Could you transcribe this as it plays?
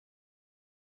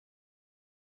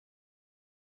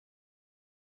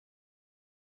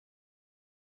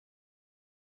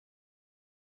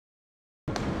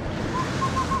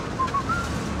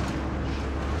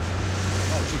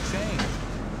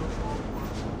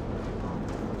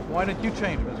Why didn't you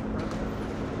change, Mr. President?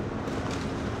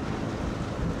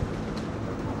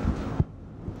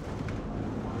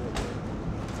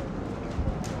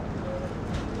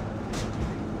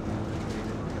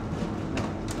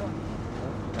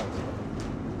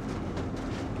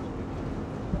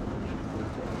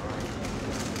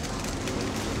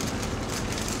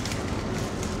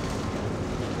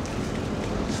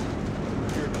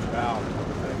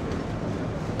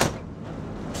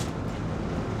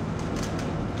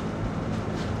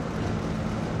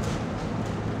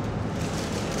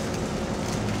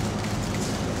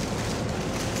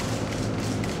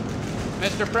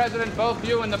 Mr. President, both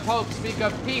you and the Pope speak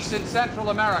of peace in Central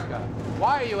America.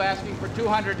 Why are you asking for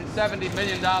 $270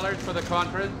 million for the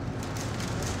Contras?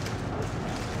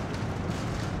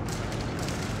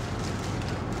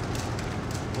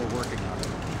 We're working on it.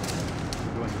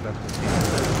 We're doing the best we can.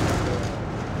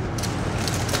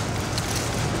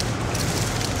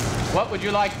 What would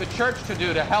you like the church to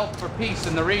do to help for peace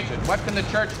in the region? What can the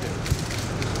church do?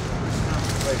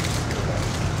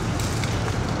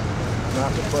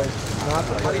 Not the place. Not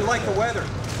the place. How do you like the weather?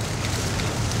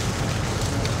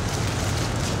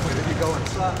 Where did you go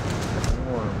inside?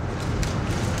 Warm.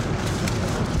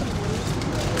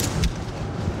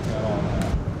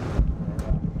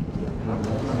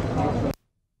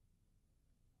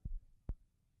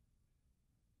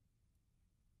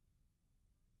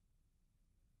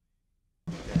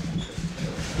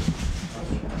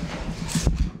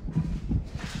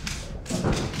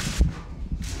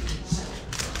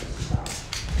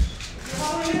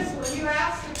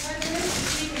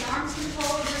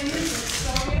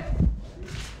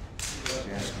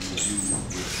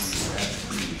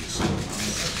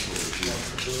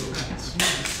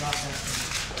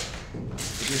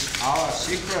 Our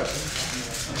secret.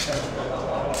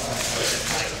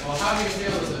 Well, how do you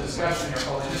feel that the discussion you're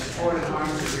holding is support an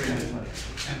arms agreement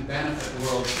and benefit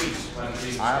world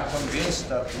peace? I am convinced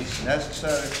that it's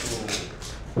necessary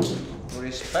to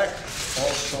respect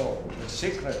also the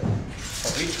secret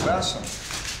of each person.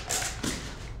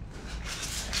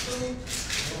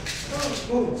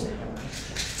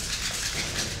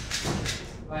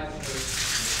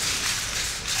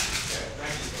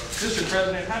 Mr.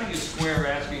 President, how do you square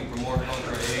asking for more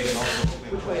Contra aid and also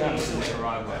hoping for peace in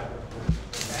Nicaragua?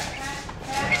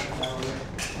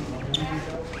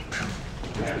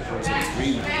 It's an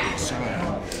agreement that's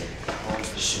signed.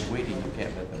 This is waiting, you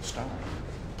can't let them stop.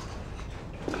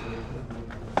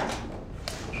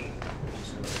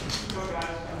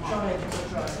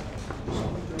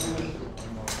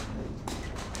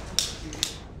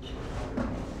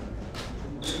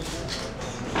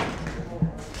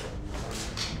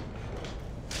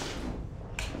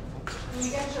 Can we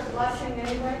get your blessing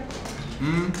anyway?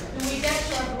 Hmm? Can we get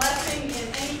your blessing in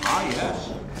any? Ah, yes.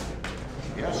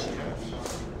 Yes, yes.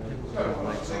 Very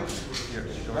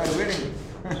willing.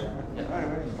 Very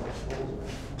willing.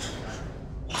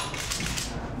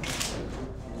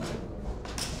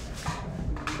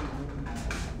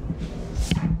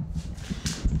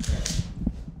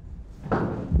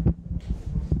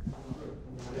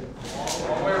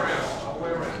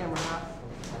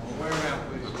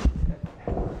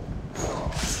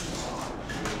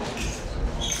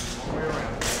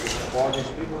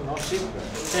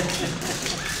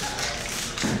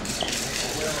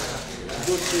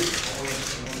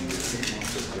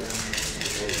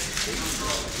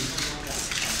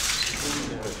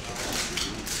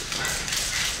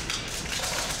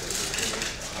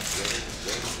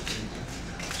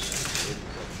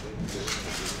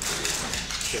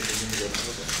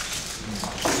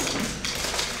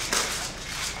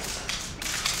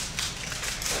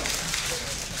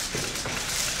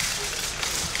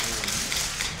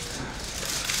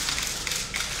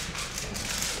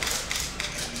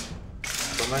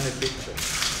 Many pictures.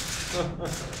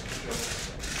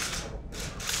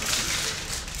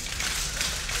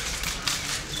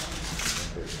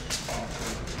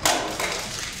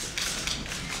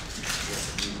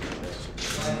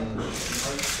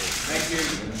 Thank you.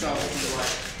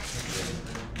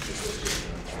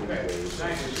 Okay.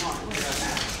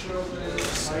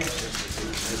 Thank you.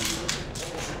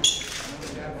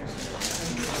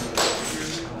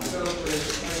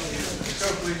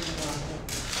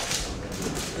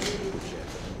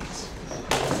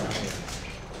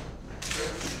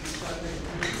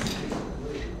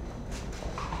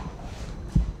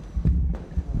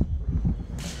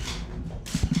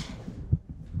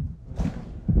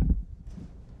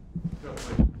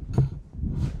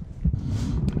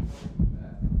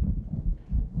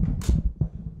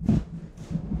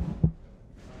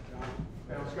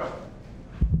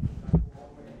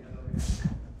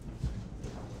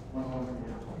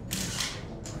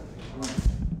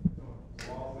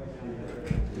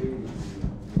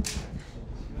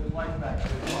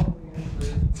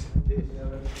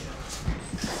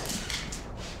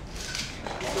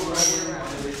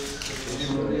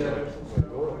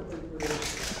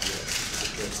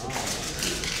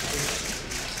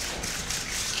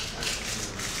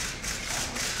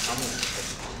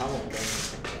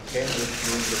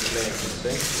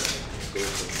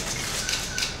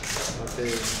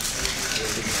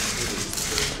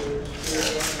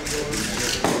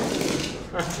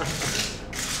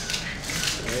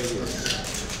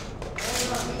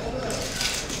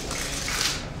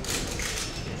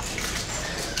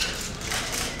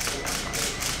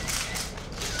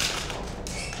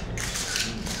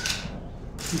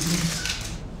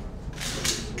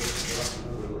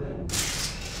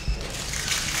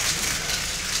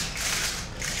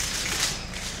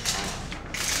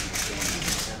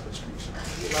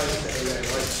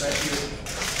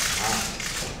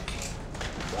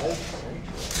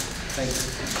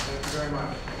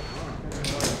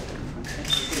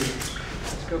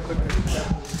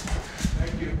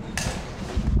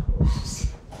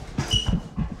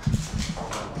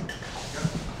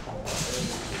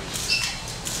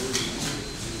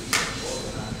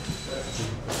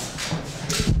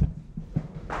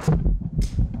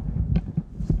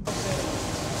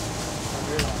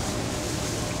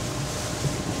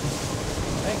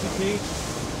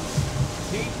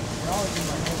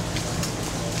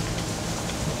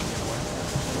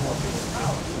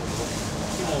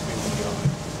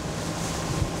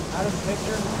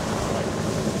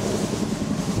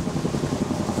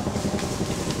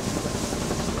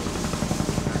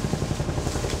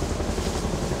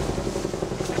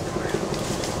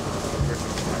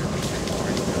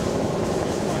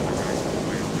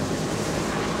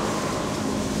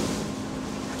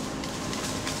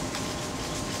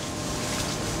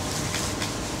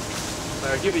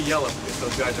 Give a yell if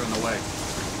those guys are in the way.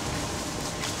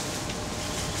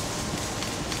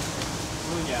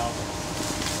 We'll yell.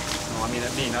 No, I mean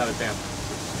at me, not at them.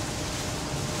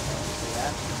 See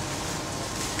that?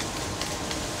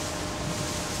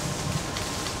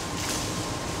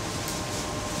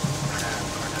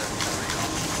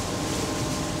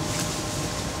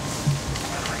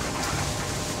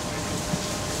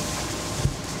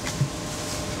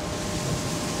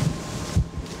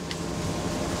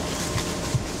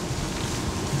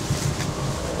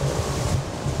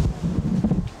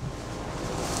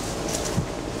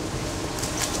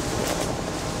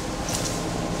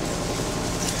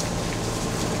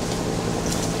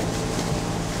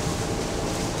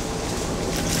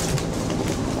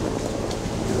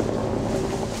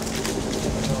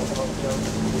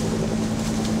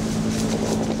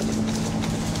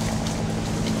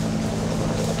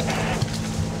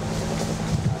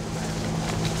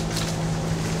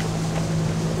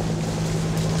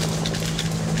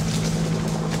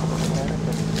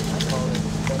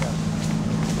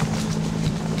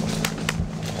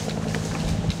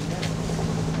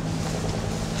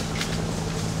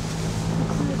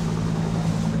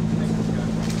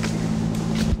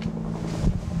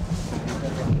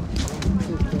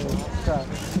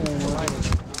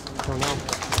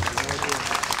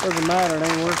 Doesn't matter, it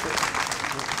ain't worth it.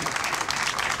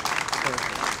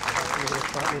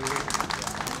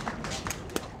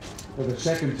 For the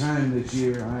second time this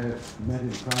year, I have met in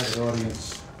private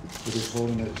audience with His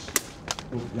Holiness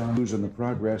Pope John and the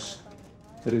progress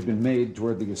that has been made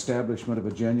toward the establishment of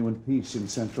a genuine peace in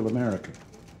Central America.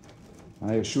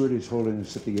 I assured His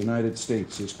Holiness that the United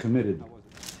States is committed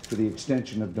to the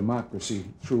extension of democracy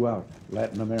throughout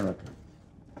Latin America.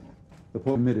 The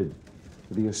Pope committed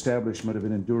to the establishment of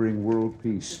an enduring world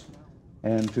peace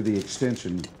and to the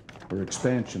extension or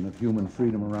expansion of human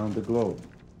freedom around the globe.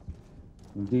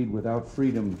 Indeed, without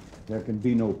freedom, there can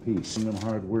be no peace.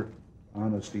 Hard work,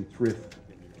 honesty, thrift,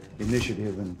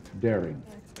 initiative, and daring.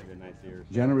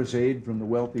 Generous aid from the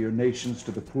wealthier nations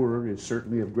to the poorer is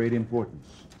certainly of great importance.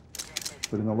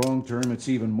 But in the long term, it's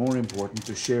even more important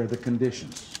to share the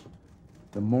conditions,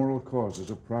 the moral causes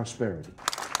of prosperity.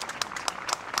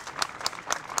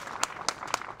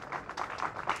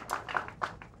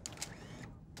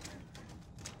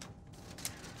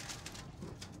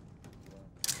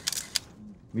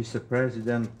 Mr.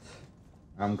 President,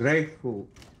 I'm grateful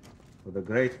for the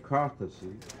great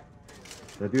courtesy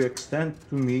that you extend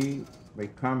to me by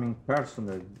coming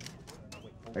personally,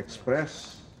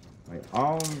 express my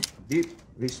own deep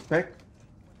respect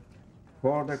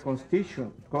for the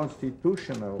constitutional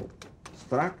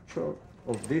structure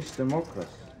of this democracy,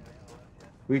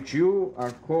 which you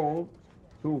are called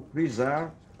to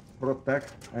preserve,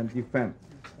 protect, and defend.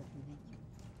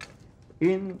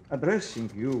 In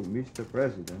addressing you, Mr.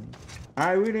 President,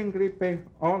 I willingly pay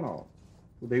honor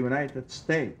to the United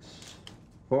States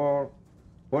for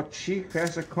what she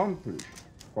has accomplished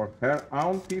for her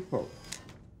own people,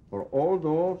 for all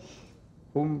those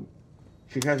whom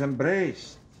she has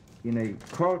embraced in a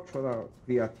cultural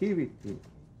creativity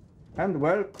and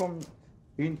welcomed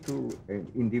into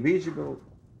an indivisible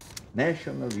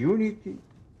national unity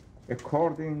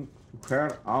according to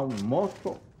her own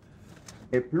motto,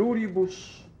 E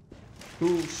pluribus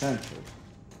tu centuries.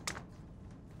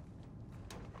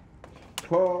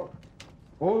 For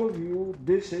all of you,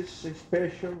 this is a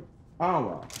special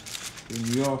hour in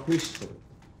your history,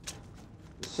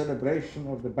 the celebration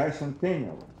of the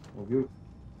bicentennial of you.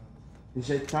 It is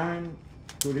a time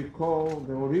to recall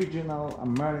the original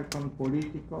American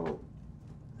political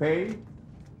faith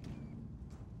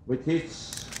with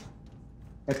its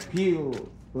appeal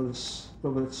to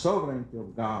the sovereignty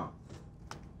of God.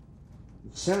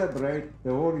 To celebrate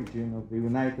the origin of the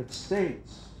United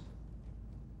States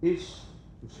is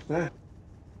to stress.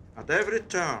 At every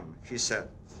turn, he said,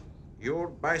 your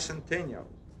bicentennial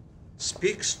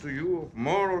speaks to you of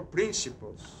moral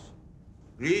principles,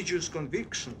 religious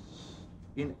convictions,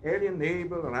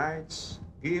 inalienable rights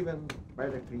given by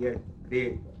the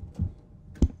Creator.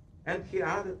 And he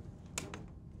added,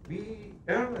 we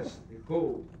earnestly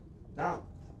hope that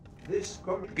this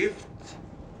common gift,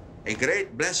 a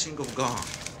great blessing of God.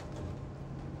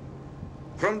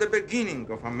 From the beginning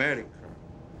of America,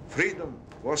 freedom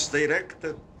was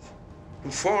directed to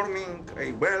forming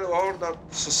a well-ordered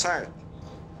society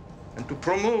and to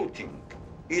promoting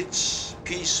its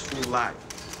peaceful life.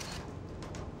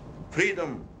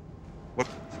 Freedom was...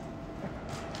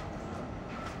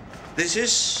 This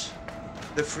is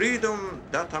the freedom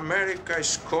that America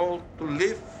is called to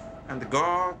live and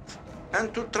guard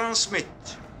and to transmit.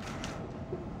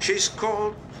 She is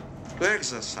called to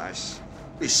exercise.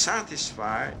 Be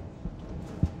satisfied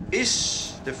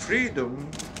is the freedom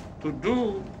to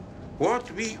do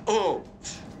what we ought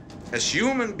as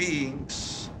human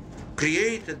beings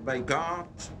created by God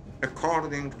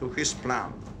according to His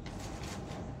plan.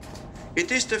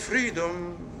 It is the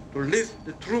freedom to live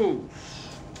the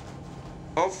truth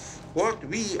of what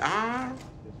we are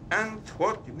and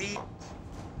what we are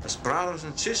as brothers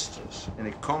and sisters in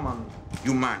a common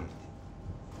humanity.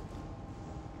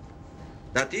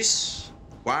 That is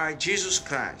why Jesus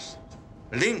Christ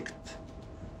linked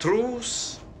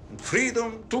truth and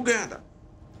freedom together,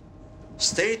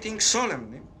 stating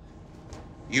solemnly,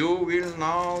 you will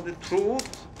know the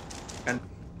truth, and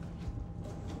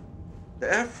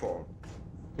the effort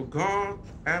to guard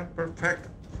and perfect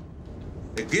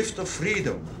the gift of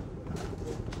freedom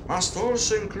must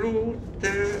also include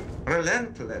the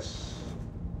relentless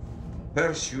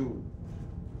pursuit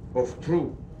of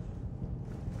truth.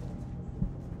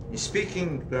 In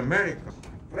speaking to America,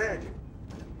 tragic,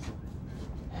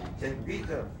 St.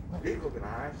 Peter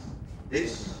recognized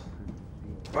this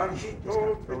when he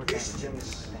told the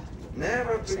Christians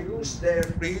never to use their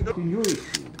freedom.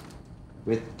 Continuity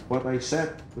with what I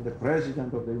said to the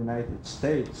President of the United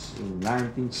States in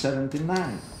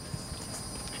 1979.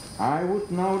 I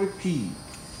would now repeat,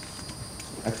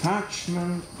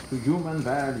 attachment to human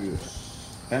values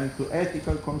and to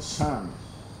ethical concerns,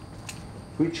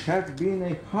 which have been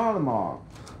a hallmark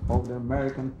of the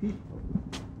American people,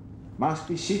 must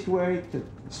be situated,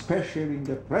 especially in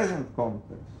the present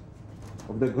context,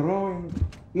 of the growing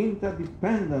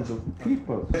interdependence of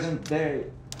people, present-day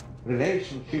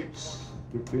relationships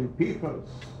between peoples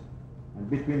and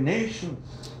between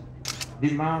nations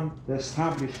demand the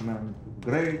establishment of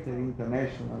greater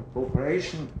international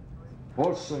cooperation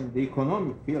also in the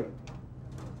economic field.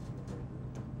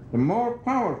 The more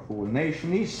powerful a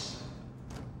nation is,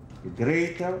 the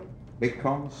greater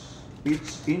becomes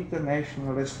its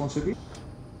international responsibility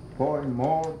for a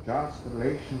more just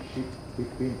relationship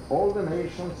between all the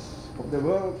nations of the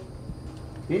world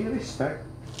in respect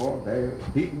for their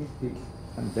dignity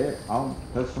and their own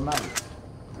personality.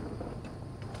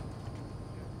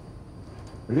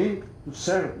 Linked to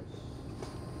service,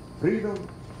 freedom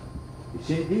is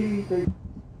indeed the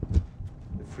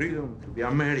freedom to be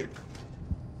American.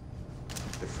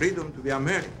 The freedom to be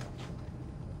American.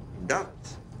 In that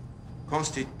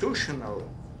constitutional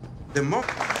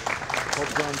democracy.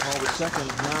 Pope John Paul II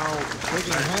now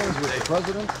shaking hands with the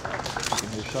President. You can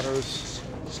hear shutters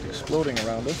just exploding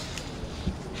around us.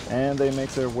 And they make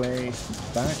their way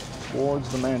back towards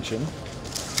the mansion.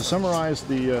 To summarize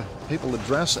the papal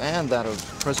address and that of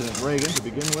President Reagan, to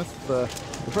begin with, the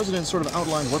President sort of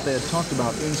outlined what they had talked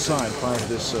about inside prior to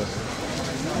this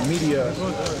media